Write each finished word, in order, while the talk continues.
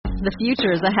The future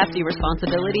is a hefty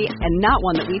responsibility and not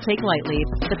one that we take lightly.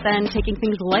 But then taking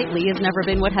things lightly has never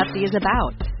been what Hefty is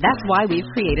about. That's why we've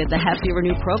created the Hefty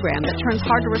Renew program that turns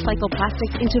hard-to-recycle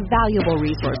plastics into valuable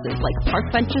resources like park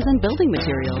benches and building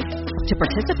materials. To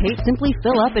participate, simply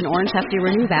fill up an orange Hefty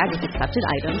Renew bag with accepted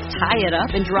items, tie it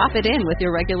up, and drop it in with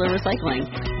your regular recycling.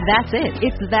 That's it.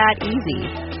 It's that easy.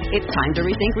 It's time to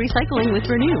rethink recycling with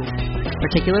Renew.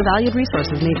 Particular valued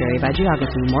resources may vary by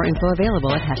geography. More info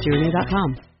available at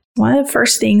heftyrenew.com. One of the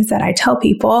first things that I tell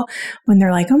people when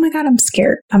they're like, oh my God, I'm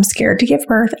scared. I'm scared to give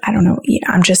birth. I don't know.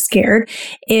 I'm just scared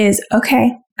is,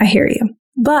 okay, I hear you.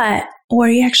 But what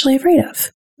are you actually afraid of?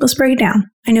 Let's break it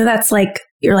down. I know that's like,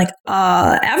 you're like,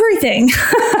 everything.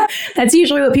 That's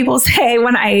usually what people say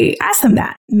when I ask them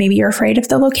that. Maybe you're afraid of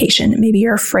the location. Maybe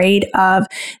you're afraid of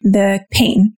the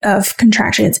pain of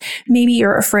contractions. Maybe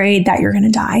you're afraid that you're going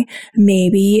to die.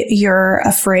 Maybe you're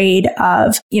afraid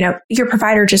of, your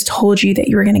provider just told you that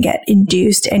you were going to get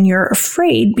induced and you're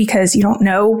afraid because you don't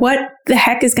know what the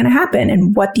heck is going to happen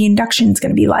and what the induction is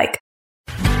going to be like.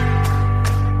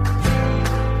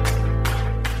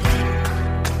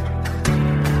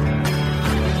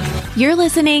 You're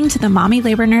listening to the Mommy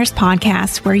Labor Nurse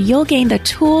podcast, where you'll gain the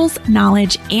tools,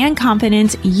 knowledge, and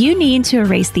confidence you need to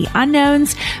erase the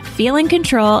unknowns, feel in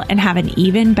control, and have an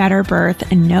even better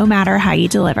birth, no matter how you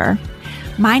deliver.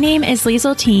 My name is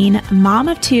Liesl Teen, mom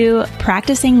of two,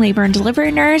 practicing labor and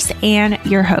delivery nurse, and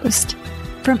your host.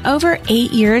 From over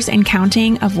 8 years and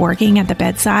counting of working at the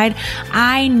bedside,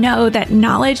 I know that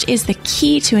knowledge is the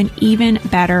key to an even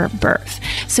better birth.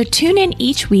 So tune in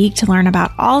each week to learn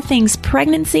about all things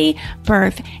pregnancy,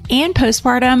 birth, and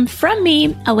postpartum from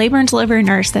me, a labor and delivery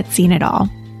nurse that's seen it all.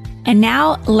 And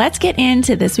now let's get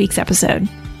into this week's episode.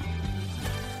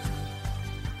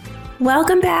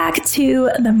 Welcome back to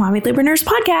the Mommy Labor Nurse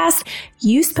podcast.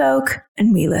 You spoke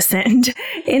and we listened.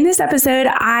 In this episode,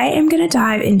 I am going to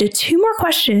dive into 2 more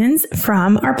questions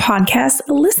from our podcast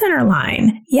listener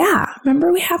line. Yeah,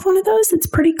 remember we have one of those? It's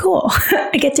pretty cool.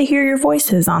 I get to hear your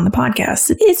voices on the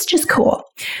podcast. It's just cool.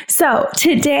 So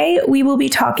today we will be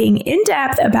talking in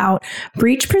depth about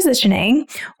breech positioning,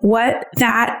 what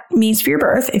that means for your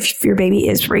birth if your baby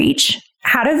is breech,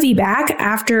 how to VBAC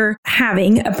after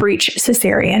having a breech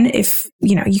cesarean, if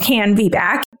you can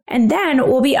VBAC. And then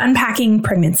we'll be unpacking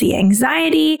pregnancy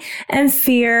anxiety and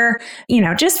fear,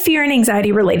 just fear and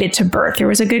anxiety related to birth. There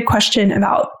was a good question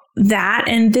about that.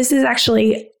 And this is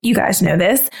actually, you guys know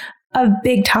this, a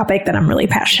big topic that I'm really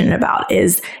passionate about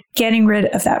is getting rid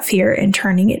of that fear and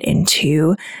turning it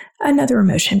into another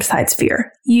emotion besides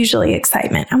fear, usually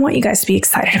excitement. I want you guys to be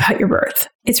excited about your birth.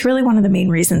 It's really one of the main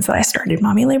reasons that I started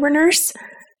Mommy Labor Nurse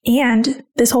and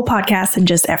this whole podcast and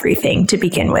just everything to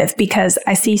begin with, because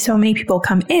I see so many people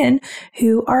come in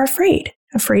who are afraid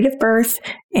of birth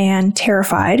and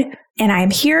terrified. And I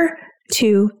am here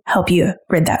to help you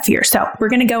rid that fear. So we're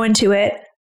going to go into it.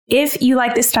 If you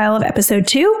like this style of episode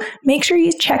 2, make sure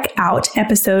you check out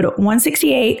episode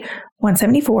 168,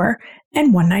 174,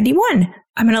 and 191.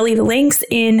 I'm going to leave the links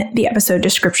in the episode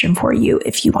description for you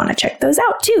if you want to check those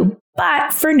out too.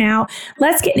 But for now,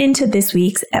 let's get into this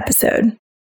week's episode.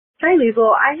 Hi,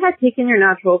 Liesl. I had taken your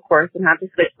natural course and had to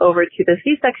switch over to the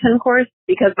C-section course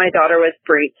because my daughter was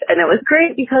breech. And it was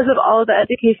great because of all of the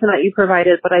education that you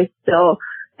provided, but I still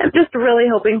am just really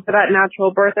hoping for that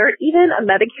natural birth or even a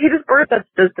medicated birth that's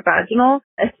just vaginal,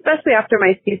 especially after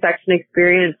my C-section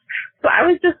experience. So I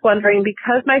was just wondering,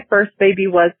 because my first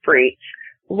baby was breech,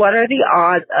 what are the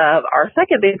odds of our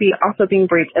second baby also being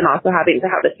breech and also having to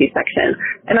have a C-section?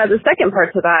 And as a second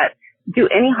part to that, do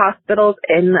any hospitals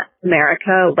in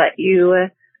America let you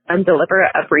deliver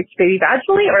a breech baby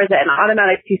vaginally, or is it an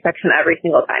automatic C-section every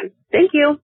single time? Thank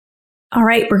you. All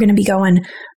right, we're going to be going.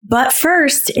 But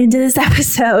first, into this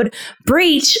episode,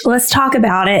 breech, let's talk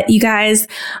about it. You guys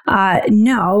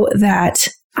know that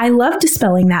I love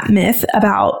dispelling that myth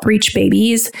about breech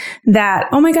babies that,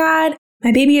 oh my God,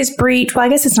 my baby is breech. Well, I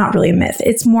guess it's not really a myth.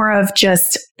 It's more of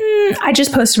just, I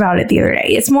just posted about it the other day.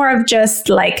 It's more of just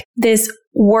like this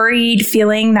worried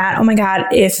feeling that, oh my God,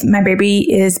 if my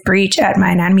baby is breech at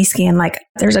my anatomy scan, like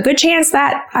there's a good chance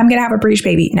that I'm going to have a breech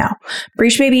baby. No,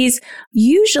 breech babies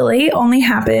usually only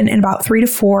happen in about 3 to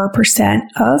 4%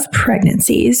 of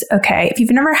pregnancies. Okay. If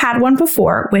you've never had one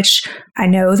before, which I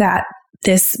know that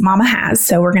this mama has,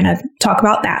 so we're going to talk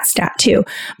about that stat too.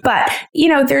 But,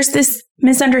 there's this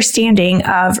misunderstanding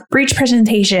of breech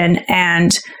presentation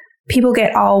and people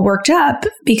get all worked up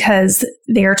because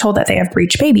they are told that they have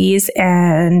breech babies.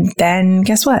 And then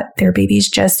guess what? Their babies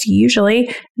just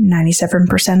usually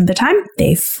 97% of the time,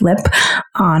 they flip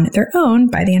on their own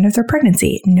by the end of their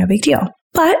pregnancy. No big deal.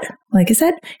 But like I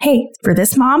said, hey, for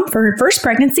this mom, for her first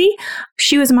pregnancy,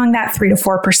 she was among that 3 to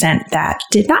 4% that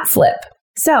did not flip.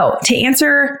 So to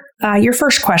answer your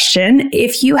first question,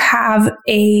 if you have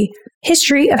a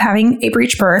history of having a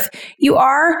breech birth, you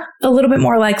are a little bit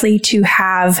more likely to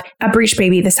have a breech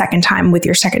baby the second time with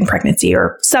your second pregnancy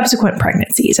or subsequent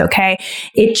pregnancies, okay?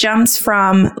 It jumps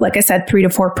from, like I said, 3 to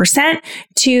 4%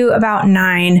 to about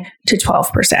 9 to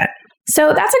 12%.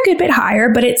 So that's a good bit higher,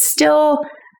 but it's still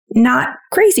not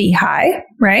crazy high,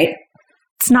 right?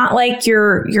 It's not like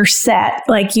you're set,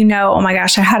 like, oh my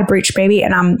gosh, I had a breech baby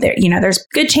and I'm there, there's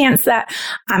a good chance that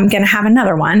I'm going to have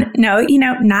another one. No,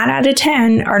 9 out of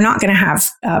 10 are not going to have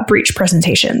breech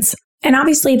presentations. And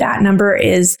obviously that number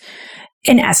is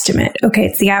an estimate. Okay.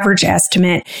 It's the average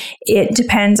estimate. It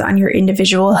depends on your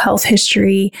individual health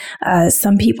history.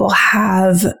 Some people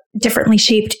have differently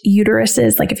shaped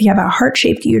uteruses. Like if you have a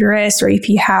heart-shaped uterus or if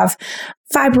you have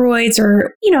fibroids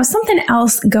or, something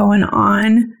else going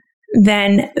on,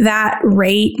 then that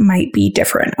rate might be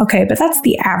different. Okay, but that's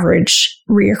the average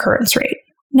reoccurrence rate.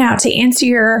 Now, to answer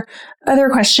your other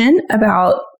question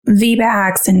about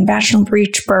VBACs and vaginal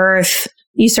breech birth,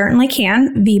 you certainly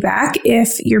can VBAC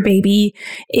if your baby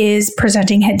is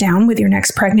presenting head down with your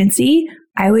next pregnancy.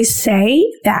 I always say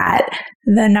that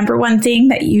the number one thing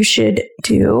that you should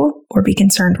do or be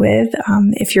concerned with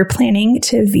if you're planning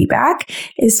to VBAC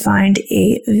is find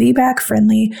a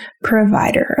VBAC-friendly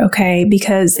provider, okay?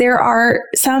 Because there are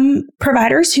some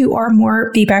providers who are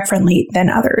more VBAC-friendly than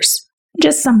others.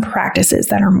 Just some practices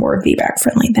that are more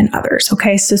VBAC-friendly than others,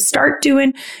 okay? So start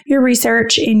doing your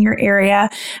research in your area.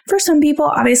 For some people,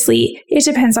 obviously, it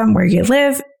depends on where you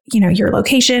live, your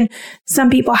location. Some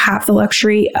people have the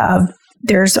luxury of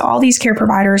there's all these care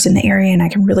providers in the area and I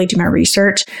can really do my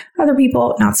research. Other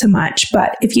people, not so much.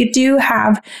 But if you do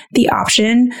have the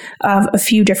option of a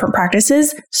few different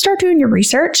practices, start doing your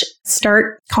research,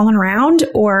 start calling around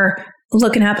or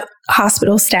looking up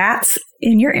hospital stats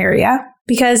in your area,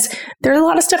 because there's a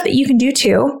lot of stuff that you can do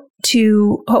too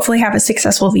to hopefully have a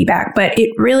successful VBAC. But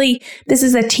this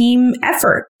is a team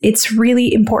effort. It's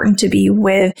really important to be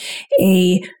with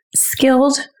a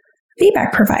skilled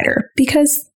VBAC provider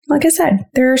because, like I said,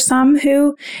 there are some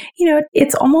who,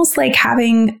 it's almost like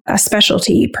having a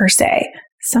specialty per se.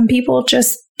 Some people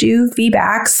just do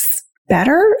VBACs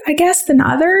better, I guess, than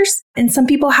others. And some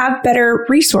people have better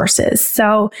resources.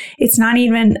 So it's not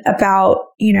even about,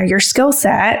 your skill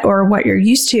set or what you're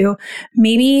used to.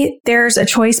 Maybe there's a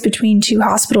choice between two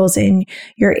hospitals in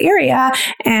your area,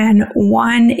 and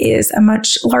one is a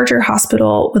much larger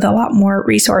hospital with a lot more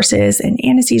resources and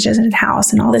anesthesia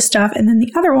in-house and all this stuff. And then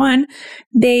the other one,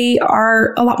 they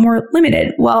are a lot more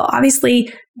limited. Well,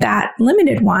 obviously, that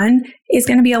limited one is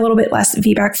going to be a little bit less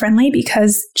VBAC friendly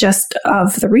because just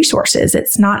of the resources.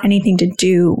 It's not anything to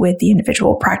do with the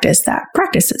individual practice that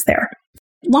practices there.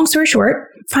 Long story short,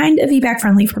 find a VBAC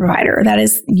friendly provider. That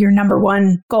is your number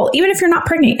one goal. Even if you're not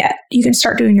pregnant yet, you can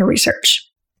start doing your research.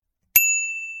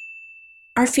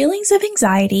 Are feelings of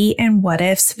anxiety and what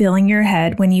ifs filling your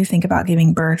head when you think about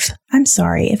giving birth? I'm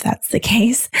sorry if that's the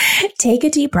case. Take a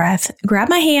deep breath, grab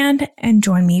my hand, and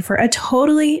join me for a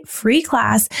totally free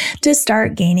class to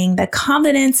start gaining the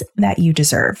confidence that you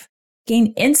deserve.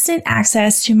 Gain instant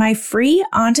access to my free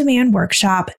on-demand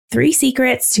workshop, 3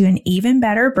 Secrets to an Even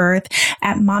Better Birth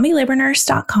at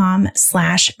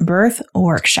mommylabornurse.com/birth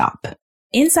workshop.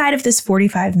 Inside of this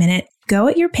 45-minute go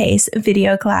at your pace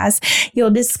video class,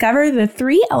 you'll discover the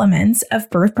 3 elements of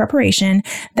birth preparation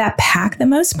that pack the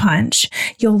most punch.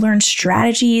 You'll learn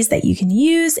strategies that you can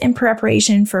use in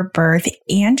preparation for birth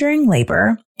and during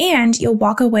labor. And you'll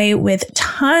walk away with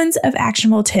tons of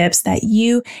actionable tips that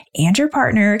you and your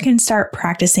partner can start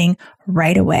practicing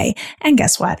right away. And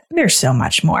guess what? There's so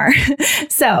much more.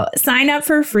 So sign up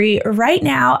for free right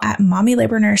now at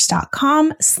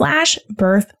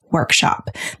mommylabornurse.com/birth workshop.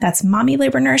 That's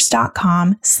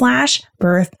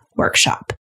mommylabornurse.com/birth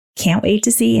workshop. Can't wait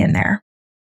to see you in there.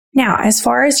 Now, as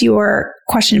far as your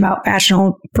question about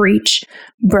vaginal breech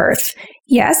birth,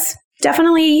 yes,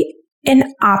 definitely an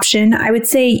option. I would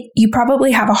say you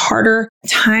probably have a harder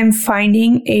time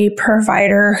finding a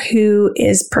provider who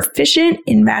is proficient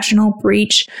in vaginal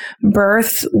breech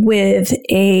birth with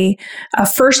a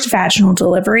first vaginal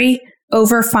delivery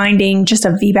over finding just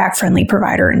a VBAC-friendly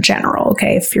provider in general,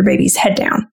 okay, if your baby's head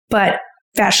down. But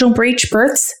vaginal breech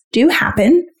births do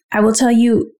happen. I will tell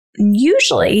you,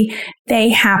 usually they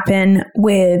happen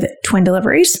with twin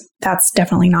deliveries. That's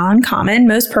definitely not uncommon.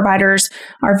 Most providers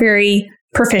are very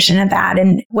proficient at that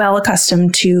and well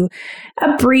accustomed to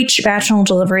a breech vaginal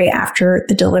delivery after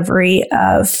the delivery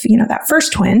of, that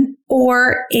first twin,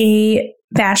 or a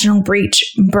vaginal breech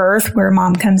birth where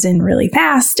mom comes in really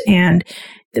fast and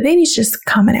the baby's just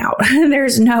coming out.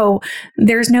 There's no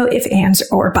ifs, ands,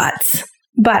 or buts.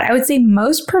 But I would say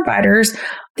most providers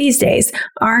these days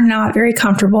are not very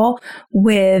comfortable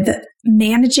with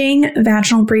managing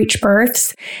vaginal breech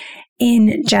births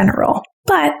in general.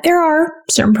 But there are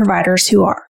certain providers who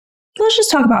are. Let's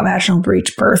just talk about vaginal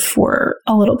breech birth for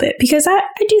a little bit, because I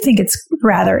do think it's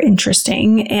rather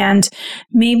interesting, and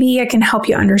maybe I can help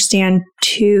you understand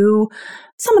too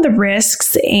some of the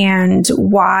risks and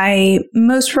why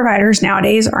most providers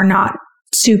nowadays are not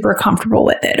super comfortable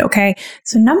with it. Okay.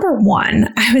 So number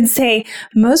one, I would say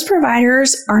most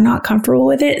providers are not comfortable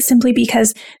with it simply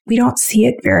because we don't see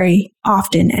it very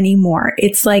often anymore.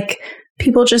 It's like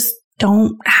people just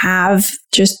don't have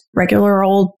just regular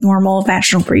old normal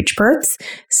vaginal breech births.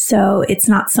 So it's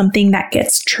not something that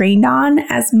gets trained on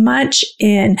as much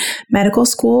in medical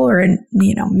school or in,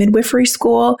 midwifery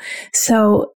school.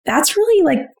 So that's really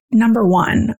like number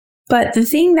one. But the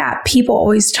thing that people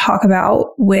always talk about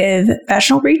with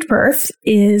vaginal breech birth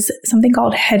is something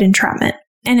called head entrapment.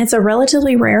 And it's a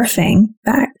relatively rare thing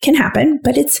that can happen,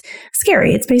 but it's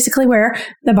scary. It's basically where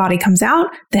the body comes out,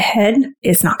 the head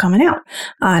is not coming out.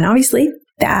 And obviously,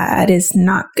 that is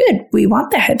not good. We want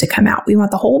the head to come out. We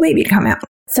want the whole baby to come out.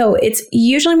 So it's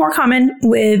usually more common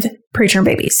with preterm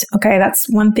babies. Okay, that's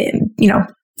one thing,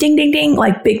 ding, ding, ding,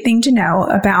 like big thing to know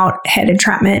about head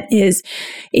entrapment is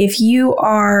if you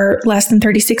are less than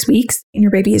 36 weeks and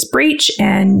your baby is breech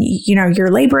and,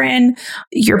 you're laboring,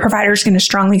 your provider is going to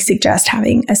strongly suggest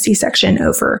having a C-section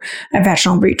over a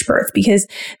vaginal breech birth. Because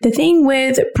the thing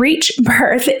with breech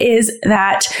birth is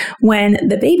that when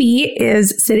the baby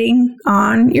is sitting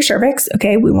on your cervix,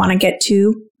 okay, we want to get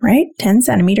to 10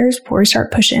 centimeters before we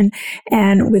start pushing.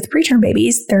 And with preterm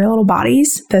babies, their little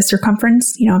bodies, the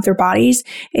circumference, of their bodies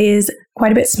is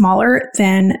quite a bit smaller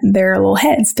than their little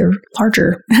heads, their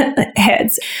larger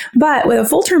heads. But with a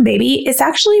full-term baby, it's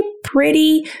actually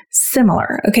pretty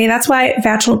similar. Okay, that's why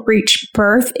vaginal breech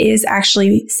birth is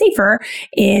actually safer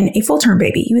in a full-term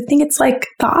baby. You would think it's like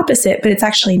the opposite, but it's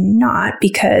actually not,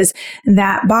 because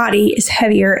that body is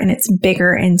heavier and it's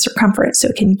bigger in circumference. So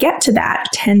it can get to that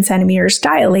 10 centimeters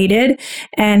dilated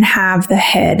and have the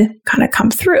head kind of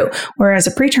come through. Whereas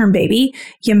a preterm baby,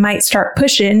 you might start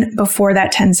pushing before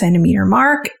that 10 centimeter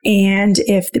mark. And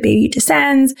if the baby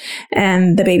descends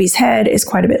and the baby's head is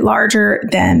quite a bit larger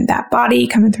than that body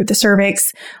coming through the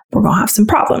cervix, we're going to have some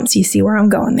problems. You see where I'm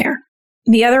going there.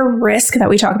 The other risk that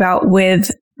we talk about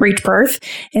with breech birth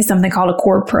is something called a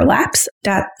cord prolapse.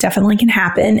 That definitely can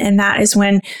happen. And that is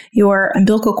when your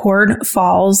umbilical cord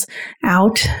falls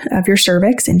out of your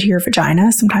cervix into your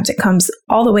vagina. Sometimes it comes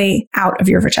all the way out of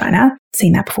your vagina.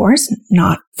 Seen that before. It's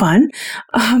not fun.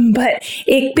 But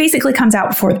it basically comes out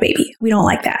before the baby. We don't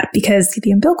like that because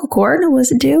the umbilical cord, what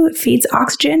does it do? It feeds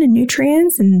oxygen and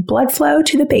nutrients and blood flow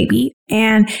to the baby.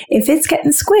 And if it's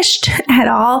getting squished at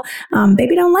all,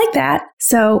 baby don't like that.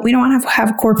 So we don't want to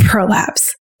have a cord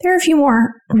prolapse. There are a few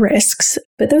more risks,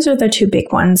 but those are the two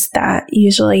big ones that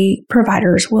usually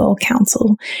providers will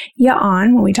counsel you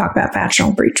on when we talk about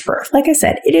vaginal breech birth. Like I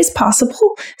said, it is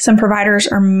possible. Some providers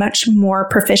are much more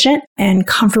proficient and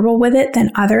comfortable with it than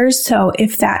others. So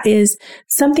if that is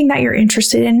something that you're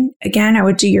interested in, again, I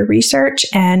would do your research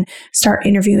and start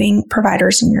interviewing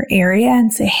providers in your area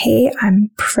and say, hey,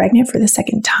 I'm pregnant for the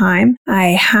second time. I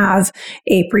have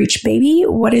a breech baby.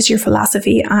 What is your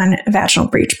philosophy on vaginal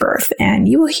breech birth? And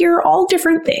you will hear all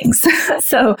different things.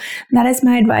 So that is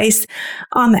my advice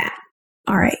on that.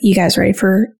 All right, you guys ready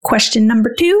for question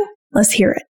number 2? Let's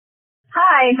hear it.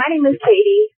 Hi, my name is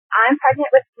Katie. I'm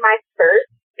pregnant with my first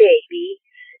baby,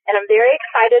 and I'm very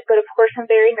excited, but of course I'm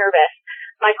very nervous.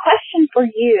 My question for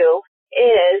you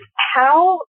is,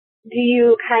 how do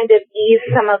you kind of ease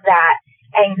some of that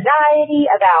anxiety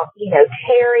about,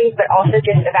 Terry, but also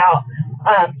just about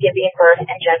giving birth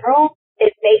in general?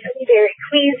 It makes me very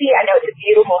queasy. I know it's a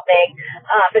beautiful thing,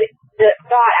 but the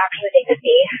thought actually makes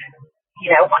me,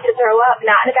 want to throw up,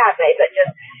 not in a bad way, but just,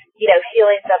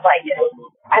 feelings of like,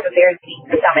 I have a very weak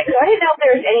stomach. So I didn't know if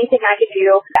there was anything I could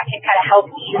do that can kind of help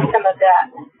ease some of the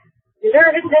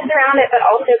nervousness around it, but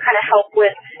also kind of help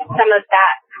with some of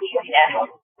that queasiness.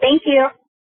 Thank you.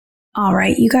 All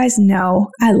right. You guys know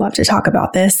I love to talk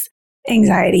about this.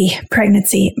 Anxiety,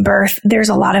 pregnancy, birth, there's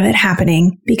a lot of it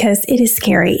happening because it is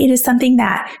scary. It is something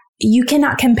that you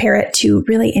cannot compare it to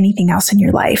really anything else in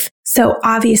your life. So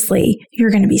obviously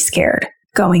you're going to be scared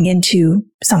going into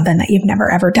something that you've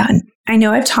never ever done. I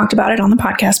know I've talked about it on the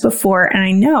podcast before, and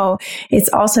I know it's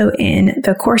also in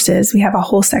the courses. We have a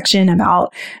whole section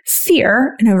about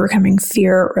fear and overcoming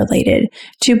fear related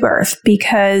to birth,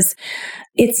 because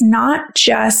it's not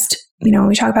just when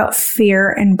we talk about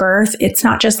fear and birth, it's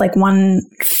not just like one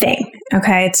thing,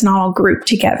 okay? It's not all grouped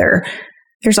together.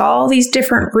 There's all these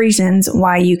different reasons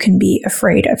why you can be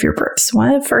afraid of your births.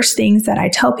 One of the first things that I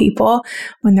tell people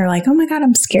when they're like, oh my God,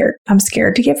 I'm scared. I'm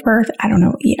scared to give birth. I don't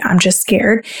know. I'm just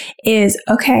scared is,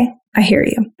 okay, I hear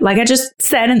you. Like I just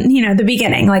said in, the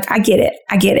beginning, like, I get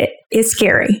it. It's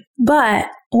scary. But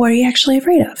what are you actually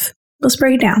afraid of? Let's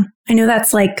break it down. I know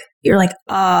that's like, you're like,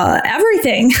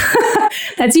 everything.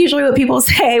 That's usually what people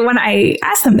say when I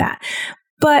ask them that.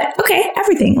 But okay,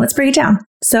 everything. Let's break it down.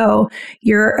 So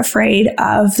you're afraid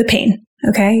of the pain.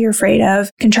 Okay. You're afraid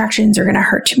of contractions are going to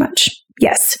hurt too much.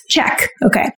 Yes. Check.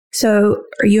 Okay. So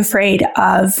are you afraid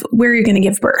of where you're going to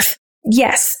give birth?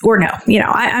 Yes or no.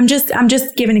 I'm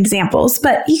just giving examples,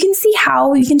 but you can see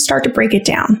how you can start to break it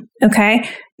down. Okay.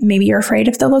 Maybe you're afraid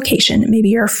of the location. Maybe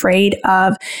you're afraid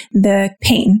of the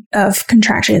pain of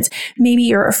contractions. Maybe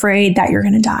you're afraid that you're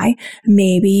going to die.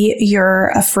 Maybe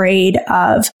you're afraid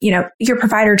of, your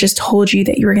provider just told you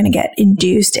that you were going to get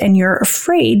induced and you're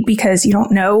afraid because you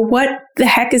don't know what the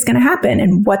heck is going to happen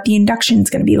and what the induction is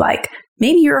going to be like.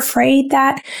 Maybe you're afraid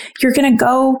that you're going to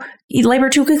go labor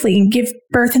too quickly and give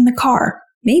birth in the car.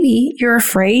 Maybe you're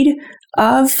afraid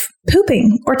of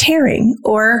pooping or tearing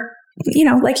or,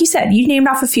 like you said, you named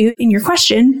off a few in your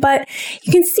question, but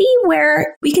you can see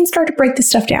where we can start to break this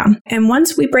stuff down. And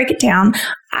once we break it down,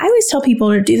 I always tell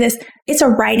people to do this. It's a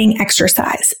writing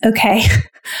exercise. Okay.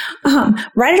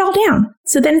 Write it all down.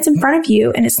 So then it's in front of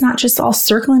you and it's not just all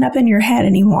circling up in your head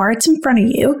anymore. It's in front of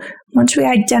you. Once we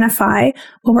identify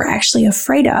what we're actually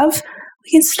afraid of,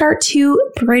 we can start to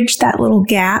bridge that little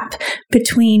gap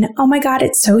between, oh my God,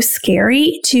 it's so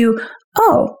scary to,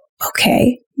 oh,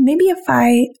 okay, maybe if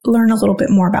I learn a little bit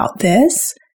more about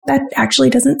this, that actually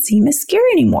doesn't seem as scary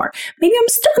anymore. Maybe I'm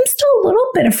still a little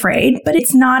bit afraid, but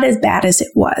it's not as bad as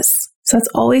it was. So that's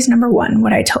always number one.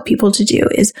 What I tell people to do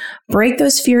is break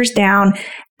those fears down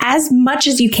as much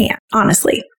as you can,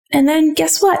 honestly. And then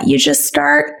guess what? You just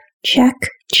start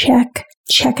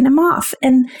checking them off.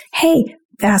 And hey,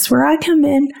 that's where I come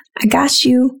in. I got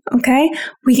you. Okay.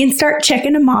 We can start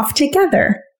checking them off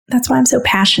together. That's why I'm so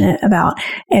passionate about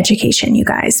education, you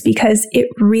guys, because it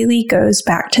really goes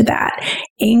back to that.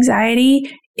 Anxiety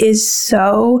is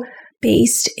so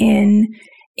based in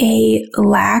a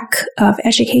lack of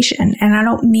education. And I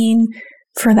don't mean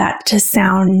for that to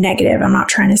sound negative. I'm not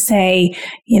trying to say,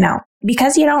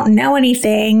 because you don't know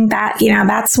anything that,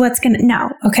 that's what's going to,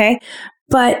 no. Okay.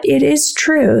 But it is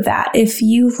true that if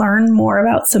you learn more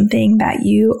about something that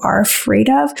you are afraid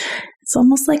of, it's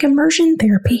almost like immersion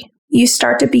therapy. You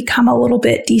start to become a little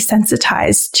bit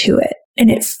desensitized to it and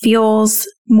it feels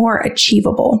more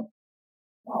achievable.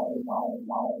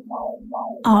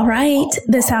 All right.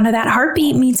 The sound of that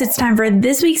heartbeat means it's time for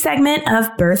this week's segment of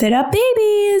Birth It Up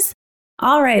Babies.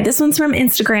 All right, this one's from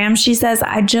Instagram. She says,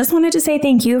 I just wanted to say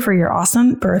thank you for your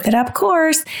awesome Birth It Up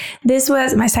course. This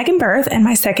was my second birth and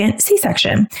my second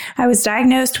C-section. I was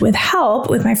diagnosed with HELP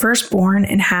with my firstborn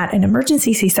and had an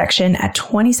emergency C-section at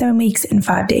 27 weeks and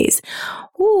 5 days.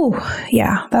 Ooh,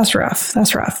 yeah, that's rough.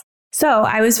 So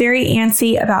I was very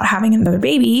antsy about having another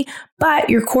baby,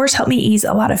 but your course helped me ease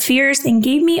a lot of fears and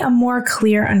gave me a more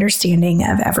clear understanding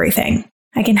of everything.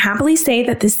 I can happily say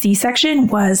that the C-section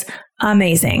was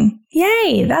amazing.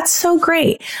 Yay, that's so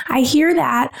great. I hear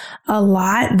that a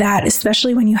lot, that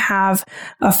especially when you have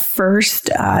a first,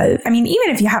 even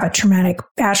if you have a traumatic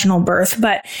vaginal birth,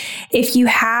 but if you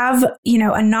have,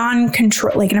 a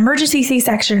non-control, like an emergency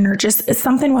C-section or just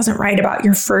something wasn't right about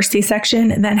your first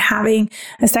C-section, then having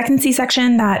a second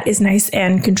C-section that is nice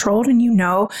and controlled and you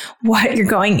know what you're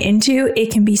going into,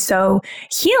 it can be so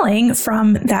healing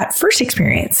from that first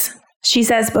experience. She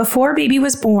says, before baby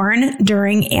was born,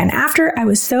 during and after, I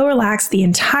was so relaxed. The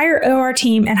entire OR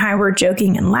team and I were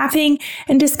joking and laughing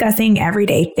and discussing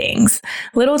everyday things.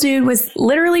 Little dude was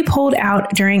literally pulled out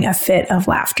during a fit of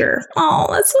laughter. Oh,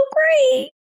 that's so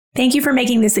great. Thank you for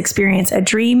making this experience a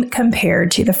dream compared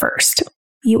to the first.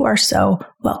 You are so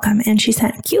welcome. And she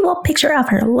sent a cute little picture of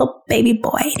her little baby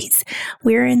boy. He's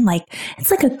wearing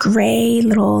it's like a gray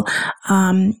little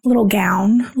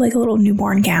gown, like a little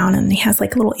newborn gown. And he has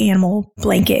like a little animal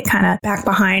blanket kind of back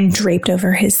behind draped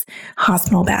over his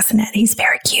hospital bassinet. He's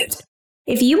very cute.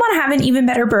 If you want to have an even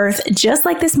better birth, just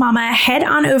like this mama, head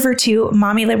on over to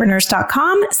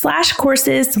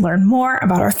mommylabornurse.com/courses to learn more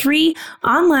about our 3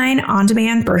 online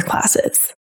on-demand birth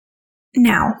classes.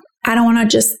 Now, I don't want to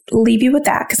just leave you with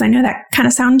that because I know that kind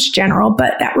of sounds general,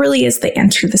 but that really is the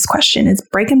answer to this question is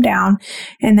break them down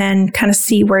and then kind of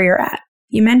see where you're at.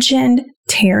 You mentioned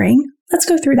tearing. Let's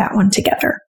go through that one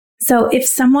together. So if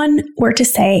someone were to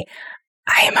say,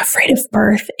 I am afraid of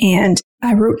birth. And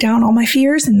I wrote down all my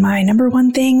fears, and my number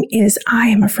one thing is I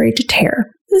am afraid to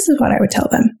tear. This is what I would tell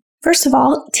them. First of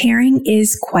all, tearing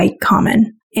is quite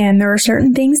common. And there are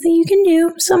certain things that you can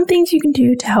do, some things you can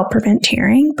do to help prevent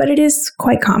tearing, but it is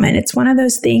quite common. It's one of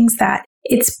those things that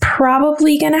it's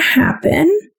probably going to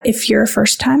happen if you're a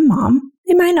first-time mom.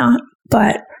 It might not,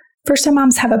 but first-time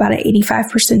moms have about an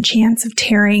 85% chance of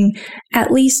tearing,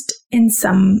 at least in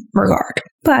some regard.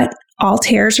 But all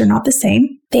tears are not the same.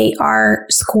 They are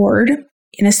scored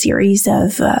in a series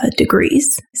of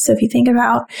degrees. So if you think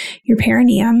about your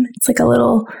perineum, it's like a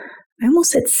little, I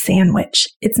almost said sandwich.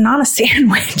 It's not a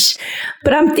sandwich,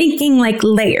 but I'm thinking like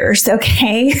layers,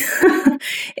 okay?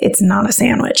 It's not a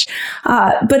sandwich,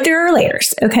 but there are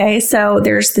layers, okay? So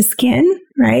there's the skin,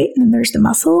 right? And then there's the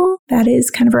muscle that is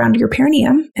kind of around your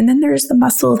perineum. And then there's the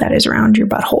muscle that is around your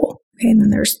butthole, okay? And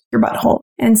then there's your butthole.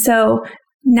 And so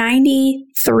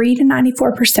 93 to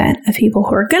 94% of people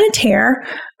who are going to tear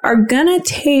are going to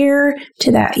tear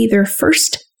to that either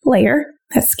first layer,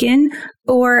 that skin,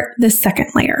 or the second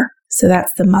layer. So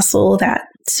that's the muscle that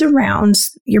surrounds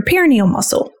your perineal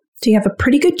muscle. So you have a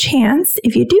pretty good chance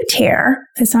if you do tear,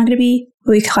 it's not going to be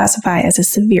what we classify as a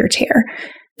severe tear.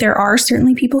 There are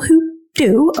certainly people who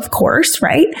do, of course,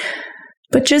 right?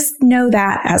 But just know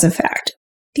that as a fact.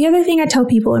 The other thing I tell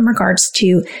people in regards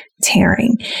to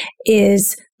tearing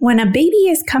is when a baby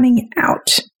is coming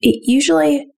out, it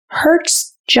usually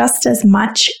hurts just as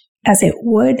much as it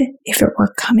would if it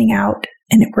were coming out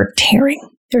and it were tearing.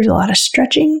 There's a lot of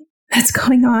stretching that's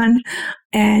going on.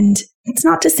 And it's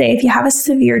not to say if you have a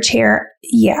severe tear,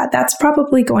 yeah, that's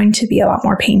probably going to be a lot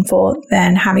more painful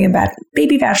than having a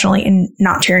baby vaginally and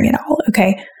not tearing at all,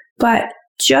 okay? But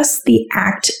just the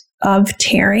act of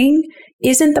tearing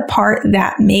isn't the part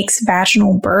that makes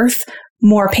vaginal birth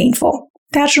more painful.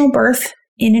 Vaginal birth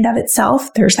in and of itself,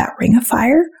 there's that ring of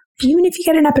fire. Even if you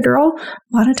get an epidural,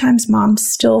 a lot of times moms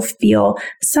still feel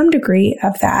some degree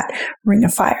of that ring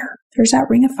of fire. There's that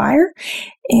ring of fire.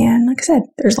 And like I said,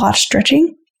 there's a lot of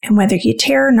stretching. And whether you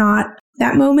tear or not,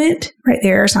 that moment right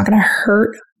there is not going to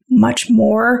hurt much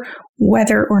more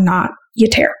whether or not you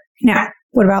tear. Now,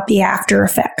 what about the after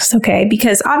effects? Okay,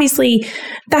 because obviously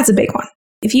that's a big one.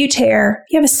 If you tear,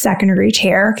 you have a second-degree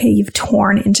tear, okay, you've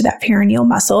torn into that perineal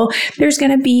muscle, there's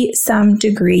going to be some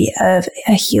degree of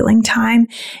a healing time,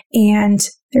 and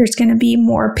there's going to be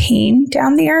more pain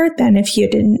down there than if you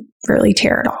didn't really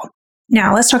tear at all.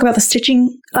 Now, let's talk about the stitching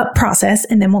up process,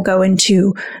 and then we'll go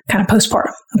into kind of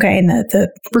postpartum, okay, and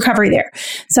the recovery there.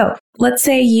 So let's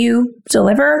say you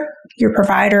deliver, your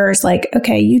provider is like,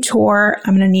 okay, you tore,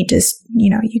 I'm going to need to,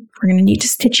 we're going to need to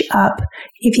stitch you up.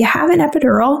 If you have an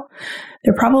epidural,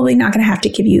 they're probably not going to have to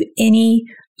give you any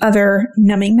other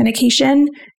numbing medication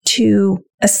to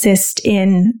assist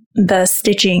in the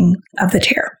stitching of the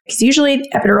tear. Because usually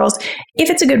epidurals, if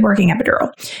it's a good working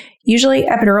epidural, usually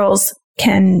epidurals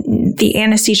the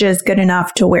anesthesia is good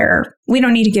enough to where we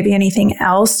don't need to give you anything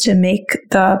else to make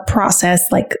the process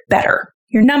better.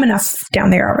 You're numb enough down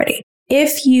there already.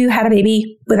 If you had a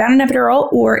baby without an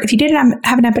epidural, or if you did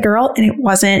have an epidural and it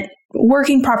wasn't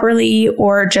working properly,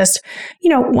 or just,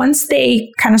 once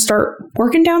they kind of start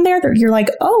working down there, you're like,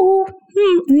 oh,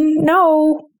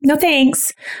 no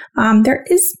thanks. There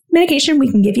is medication we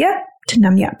can give you to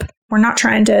numb you up. We're not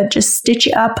trying to just stitch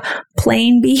you up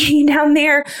plain being down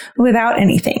there without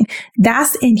anything.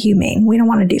 That's inhumane. We don't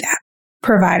want to do that.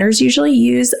 Providers usually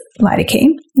use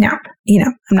lidocaine. Now,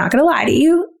 I'm not going to lie to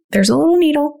you. There's a little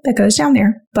needle that goes down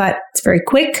there, but it's very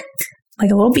quick, like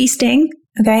a little bee sting.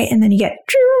 Okay. And then you get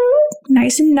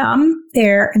nice and numb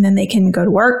there, and then they can go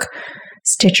to work,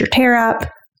 stitch your tear up,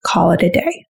 call it a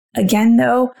day. Again,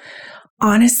 though,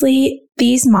 honestly,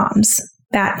 these moms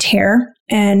that tear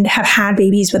and have had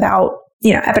babies without,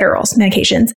 epidurals,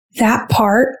 medications, that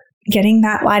part, getting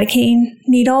that lidocaine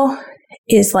needle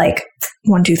is like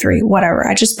 1, 2, 3, whatever.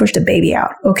 I just pushed a baby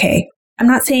out. Okay. I'm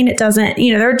not saying it doesn't,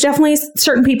 there are definitely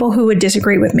certain people who would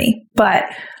disagree with me, but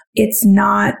it's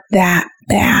not that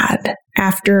bad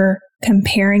after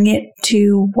comparing it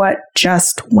to what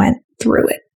just went through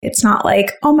it. It's not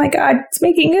like, oh my God, it's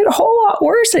making it a whole lot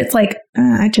worse. It's like,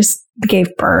 I just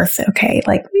gave birth. Okay.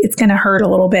 It's going to hurt a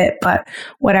little bit, but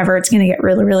whatever, it's going to get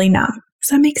really, really numb. Does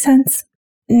that make sense?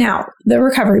 Now, the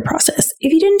recovery process.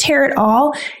 If you didn't tear at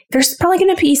all, there's probably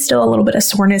going to be still a little bit of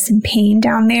soreness and pain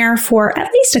down there for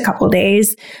at least a couple of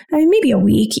days. Maybe a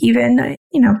week even.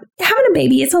 Having a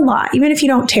baby, it's a lot, even if you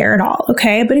don't tear at all.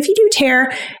 Okay. But if you do tear,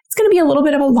 it's going to be a little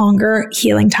bit of a longer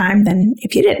healing time than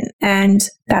if you didn't. And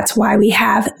that's why we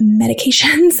have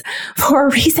medications for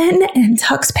a reason and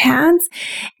tux pads.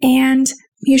 And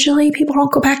usually people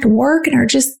don't go back to work and are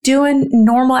just doing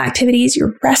normal activities.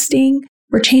 You're resting.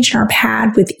 We're changing our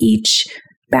pad with each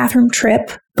bathroom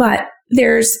trip, but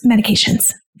there's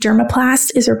medications.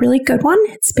 Dermaplast is a really good one.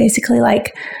 It's basically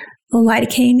like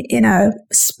lidocaine in a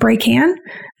spray can.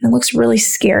 And it looks really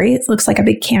scary. It looks like a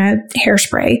big can of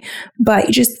hairspray, but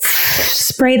you just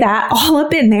spray that all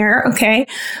up in there, okay,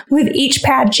 with each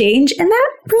pad change, and that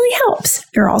really helps.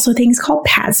 There are also things called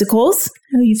padsicles.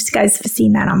 I know you guys have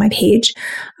seen that on my page.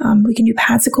 We can do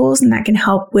padsicles, and that can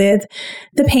help with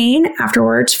the pain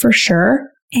afterwards for sure.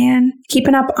 And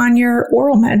keeping up on your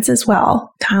oral meds as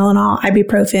well. Tylenol,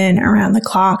 ibuprofen around the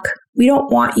clock. We don't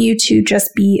want you to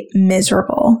just be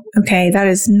miserable, okay? That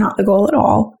is not the goal at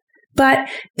all. But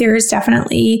there is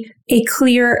definitely a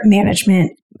clear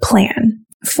management plan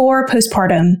for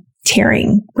postpartum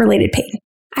tearing related pain.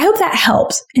 I hope that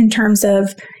helps in terms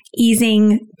of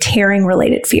easing tearing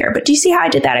related fear. But do you see how I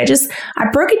did that? I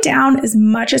broke it down as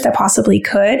much as I possibly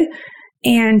could.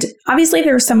 And obviously, if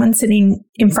there was someone sitting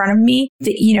in front of me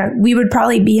that, we would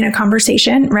probably be in a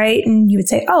conversation, right? And you would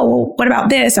say, oh, well, what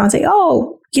about this? And I would say,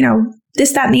 oh,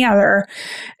 this, that, and the other.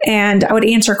 And I would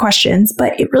answer questions,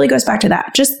 but it really goes back to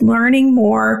that. Just learning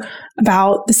more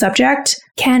about the subject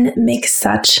can make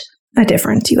such a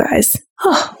difference, you guys.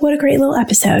 Oh, what a great little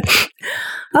episode.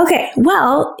 Okay,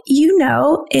 well,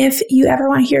 if you ever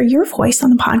want to hear your voice on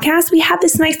the podcast, we have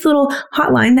this nice little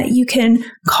hotline that you can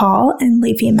call and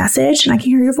leave me a message, and I can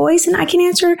hear your voice and I can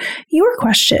answer your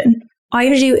question. All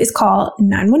you have to do is call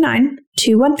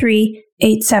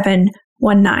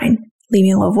 919-213-8719. Leave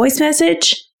me a little voice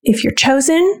message. If you're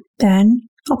chosen, then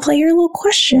I'll play your little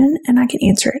question and I can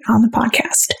answer it on the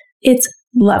podcast. It's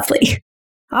lovely.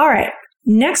 All right.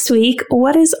 Next week,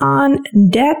 what is on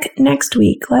deck next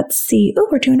week? Let's see. Oh,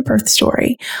 we're doing a birth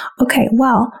story. Okay,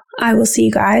 well, I will see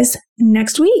you guys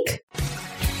next week.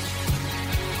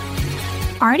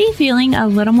 Already feeling a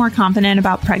little more confident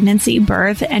about pregnancy,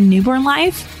 birth, and newborn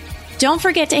life? Don't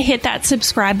forget to hit that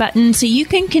subscribe button so you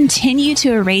can continue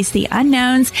to erase the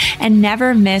unknowns and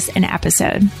never miss an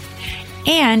episode.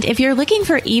 And if you're looking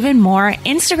for even more,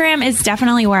 Instagram is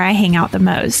definitely where I hang out the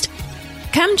most.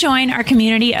 Come join our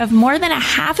community of more than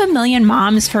 500,000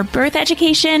 moms for birth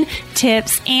education,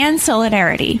 tips, and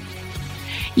solidarity.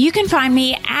 You can find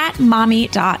me at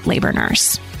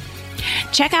mommy.labornurse.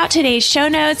 Check out today's show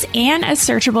notes and a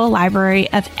searchable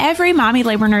library of every Mommy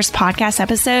Labor Nurse podcast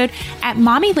episode at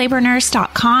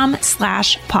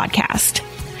mommylabornurse.com/podcast.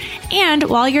 And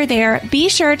while you're there, be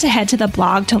sure to head to the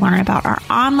blog to learn about our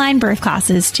online birth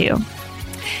classes too.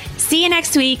 See you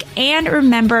next week, and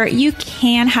remember, you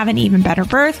can have an even better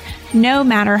birth no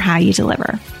matter how you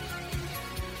deliver.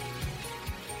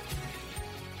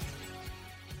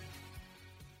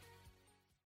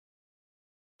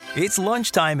 It's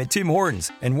lunchtime at Tim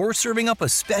Hortons, and we're serving up a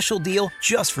special deal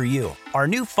just for you. Our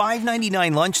new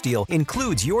 $5.99 lunch deal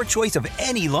includes your choice of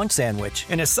any lunch sandwich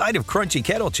and a side of crunchy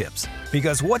kettle chips.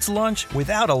 Because what's lunch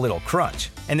without a little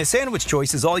crunch? And the sandwich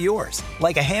choice is all yours,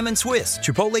 like a ham and Swiss,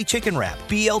 Chipotle chicken wrap,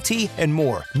 BLT, and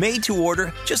more, made to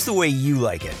order just the way you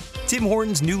like it. Tim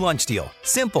Hortons' new lunch deal.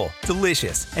 Simple,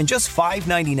 delicious, and just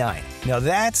 $5.99. Now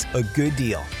that's a good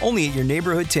deal. Only at your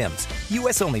neighborhood Tim's.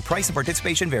 U.S. only. Price and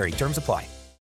participation vary. Terms apply.